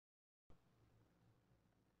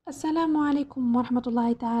Assalamu alaikum wa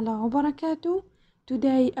rahmatullahi ta'ala wa barakatuh.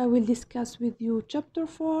 Today I will discuss with you chapter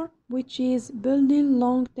 4, which is building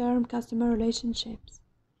long-term customer relationships.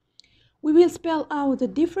 We will spell out the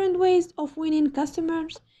different ways of winning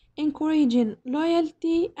customers, encouraging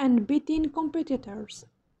loyalty, and beating competitors.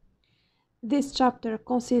 This chapter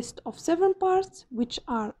consists of 7 parts, which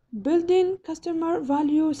are building customer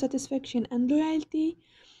value, satisfaction, and loyalty,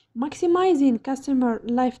 maximizing customer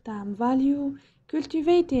lifetime value,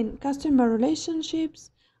 cultivating customer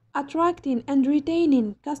relationships, attracting and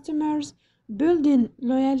retaining customers, building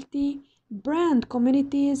loyalty, brand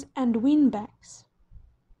communities, and win-backs.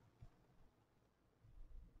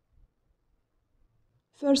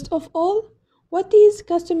 First of all, what is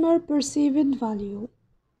customer perceived value?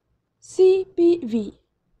 CPV.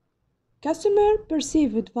 Customer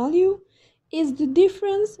perceived value is the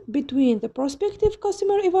difference between the prospective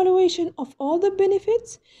customer evaluation of all the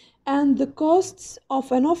benefits and the costs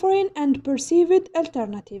of an offering and perceived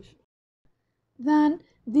alternative. Then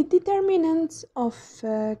the determinants of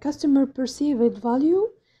customer perceived value,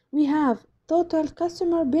 we have total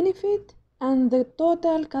customer benefit and the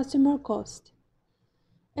total customer cost.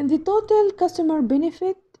 In the total customer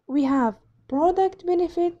benefit, we have product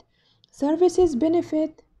benefit, services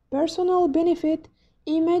benefit, personal benefit,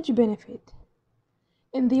 image benefit.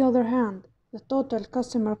 On the other hand, the total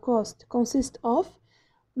customer cost consists of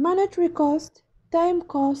monetary cost, time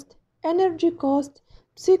cost, energy cost,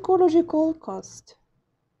 psychological cost.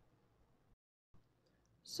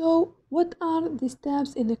 So, what are the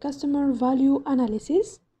steps in the customer value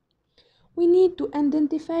analysis? We need to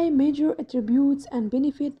identify major attributes and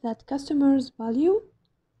benefits that customers value,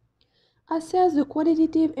 assess the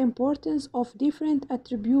qualitative importance of different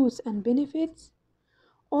attributes and benefits,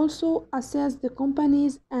 also assess the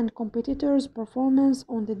company's and competitors' performance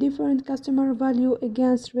on the different customer value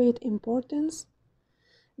against rate importance,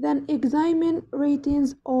 then examine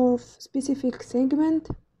ratings of specific segment.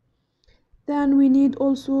 Then we need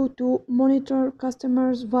also to monitor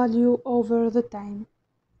customers' value over the time.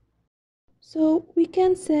 So we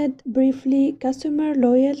can said briefly, customer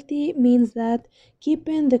loyalty means that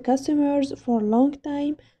keeping the customers for a long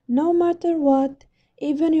time, no matter what,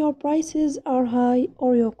 even your prices are high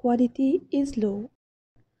or your quality is low.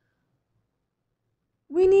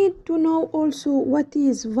 We need to know also what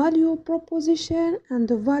is value proposition and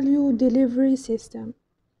the value delivery system.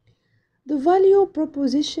 The value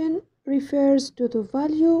proposition refers to the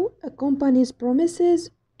value a company's promises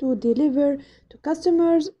to deliver to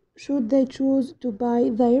customers should they choose to buy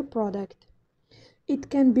their product. It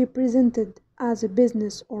can be presented as a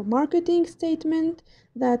business or marketing statement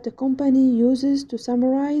that a company uses to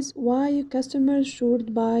summarize why customers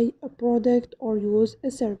should buy a product or use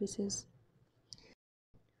a services.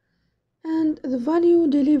 And the value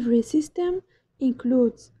delivery system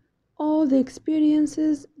includes all the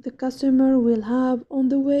experiences the customer will have on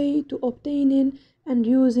the way to obtaining and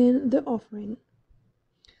using the offering.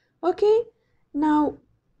 Okay, now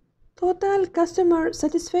total customer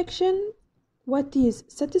satisfaction. What is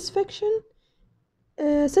satisfaction?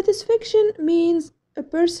 Satisfaction means a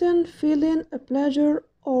person feeling a pleasure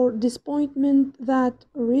or disappointment that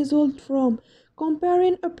result from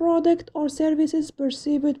comparing a product or service's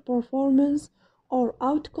perceived performance or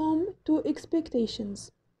outcome to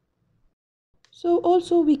expectations. So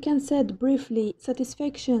also we can say briefly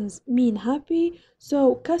satisfactions mean happy.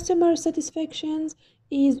 So customer satisfactions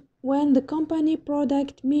is when the company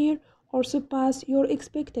product meet or surpass your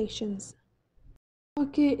expectations.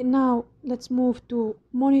 Okay, now let's move to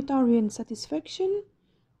monitoring satisfaction.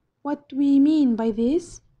 What we mean by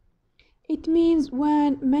this? It means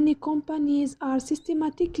when many companies are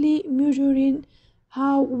systematically measuring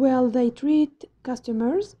how well they treat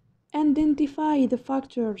customers, identify the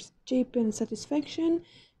factors shaping satisfaction,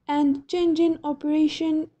 and changing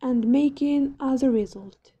operation and making as a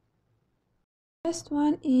result. First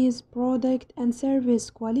one is product and service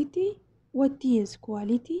quality. What is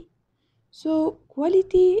quality? So,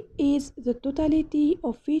 quality is the totality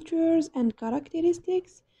of features and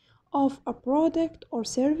characteristics of a product or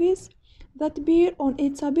service that bear on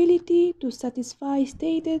its ability to satisfy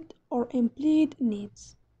stated or implied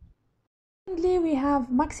needs. Secondly, we have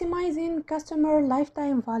maximizing customer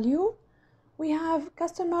lifetime value. We have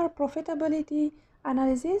customer profitability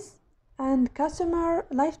analysis and customer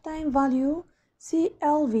lifetime value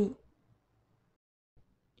CLV.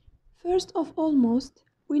 First of all,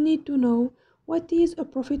 we need to know what is a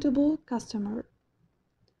profitable customer.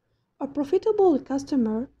 A profitable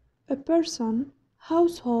customer, a person,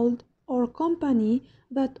 household, or company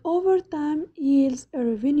that over time yields a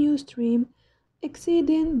revenue stream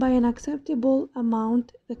exceeding by an acceptable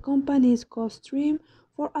amount the company's cost stream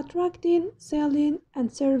for attracting, selling,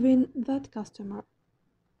 and serving that customer.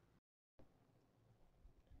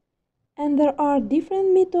 And there are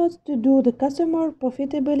different methods to do the customer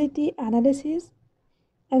profitability analysis.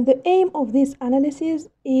 And the aim of this analysis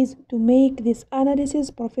is to make this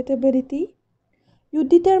analysis profitability. You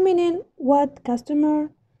determine what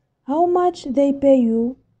customer, how much they pay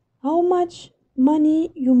you, how much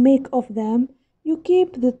money you make of them. You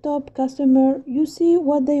keep the top customer, you see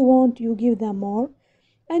what they want, you give them more,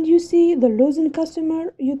 and you see the losing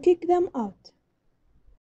customer, you kick them out.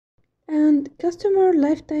 And customer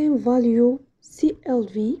lifetime value,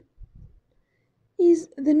 CLV, is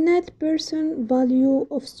the net present value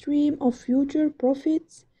of stream of future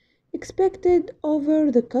profits expected over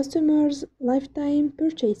the customer's lifetime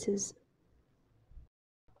purchases.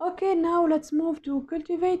 Okay, now let's move to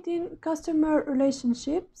cultivating customer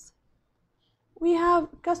relationships. We have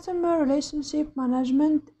customer relationship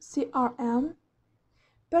management, CRM,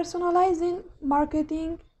 personalizing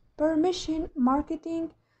marketing, permission marketing,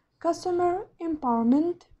 customer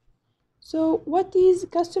empowerment. So, what is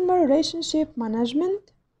customer relationship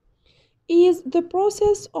management? Is the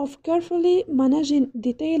process of carefully managing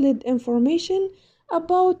detailed information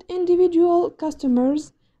about individual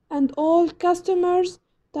customers and all customers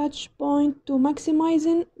touch point to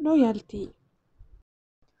maximizing loyalty.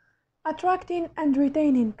 Attracting and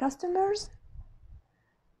retaining customers.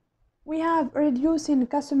 We have reducing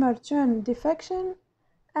customer churn defection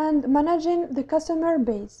and managing the customer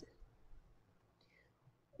base.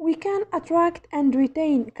 We can attract and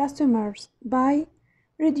retain customers by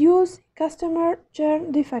reduce customer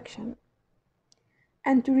churn defection.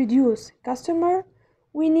 And to reduce customer,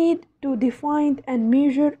 we need to define and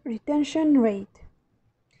measure retention rate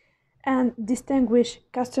and distinguish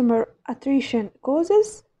customer attrition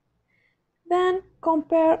causes, then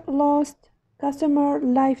compare lost customer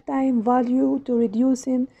lifetime value to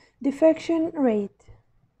reducing defection rate.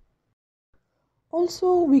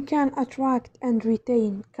 Also, we can attract and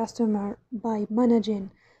retain customer by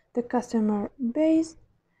managing the customer base.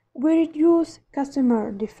 We reduce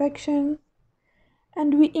customer defection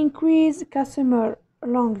and we increase customer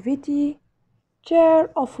longevity,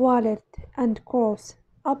 share of wallet and cross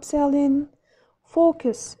upselling,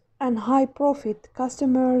 focus on high profit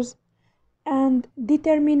customers, and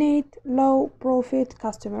determine low profit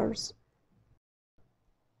customers.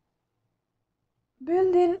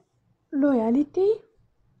 Building loyalty.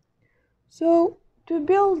 So, to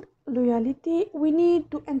build loyalty, we need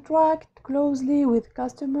to interact closely with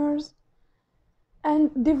customers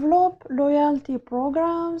and develop loyalty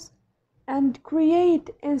programs and create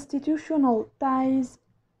institutional ties,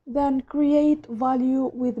 then create value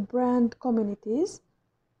with brand communities.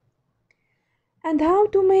 And how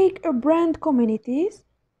to make a brand communities?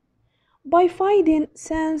 By finding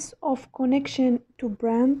sense of connection to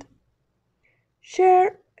brand,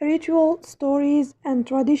 share ritual stories and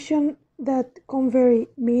tradition that convey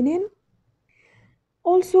meaning.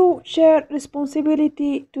 Also share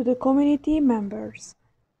responsibility to the community members.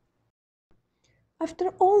 After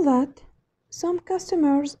all that, some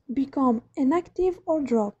customers become inactive or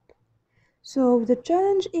drop. So the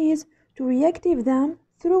challenge is to reactivate them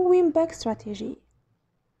through win-back strategy.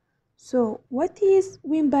 So what is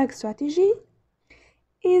win-back strategy?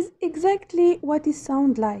 Is exactly what it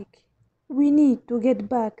sounds like. We need to get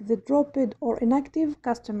back the dropped or inactive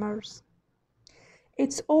customers.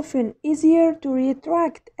 It's often easier to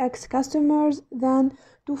reattract ex-customers than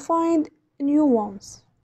to find new ones.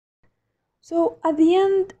 So at the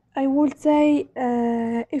end, I would say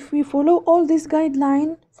if we follow all these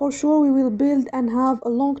guidelines, for sure we will build and have a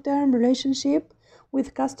long-term relationship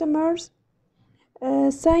with customers.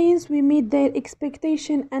 Since we meet their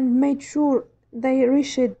expectation and made sure they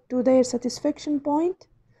reached to their satisfaction point.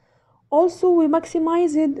 Also, we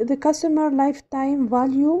maximized the customer lifetime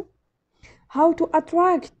value, how to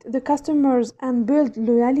attract the customers and build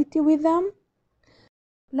loyalty with them.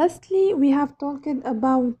 Lastly, we have talked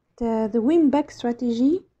about the win-back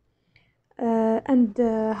strategy and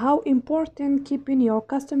how important keeping your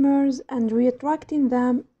customers and reattracting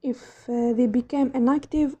them if they became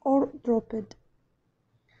inactive or dropped.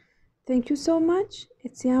 Thank you so much.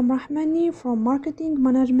 It's Yam Rahmani from Marketing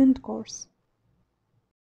Management course.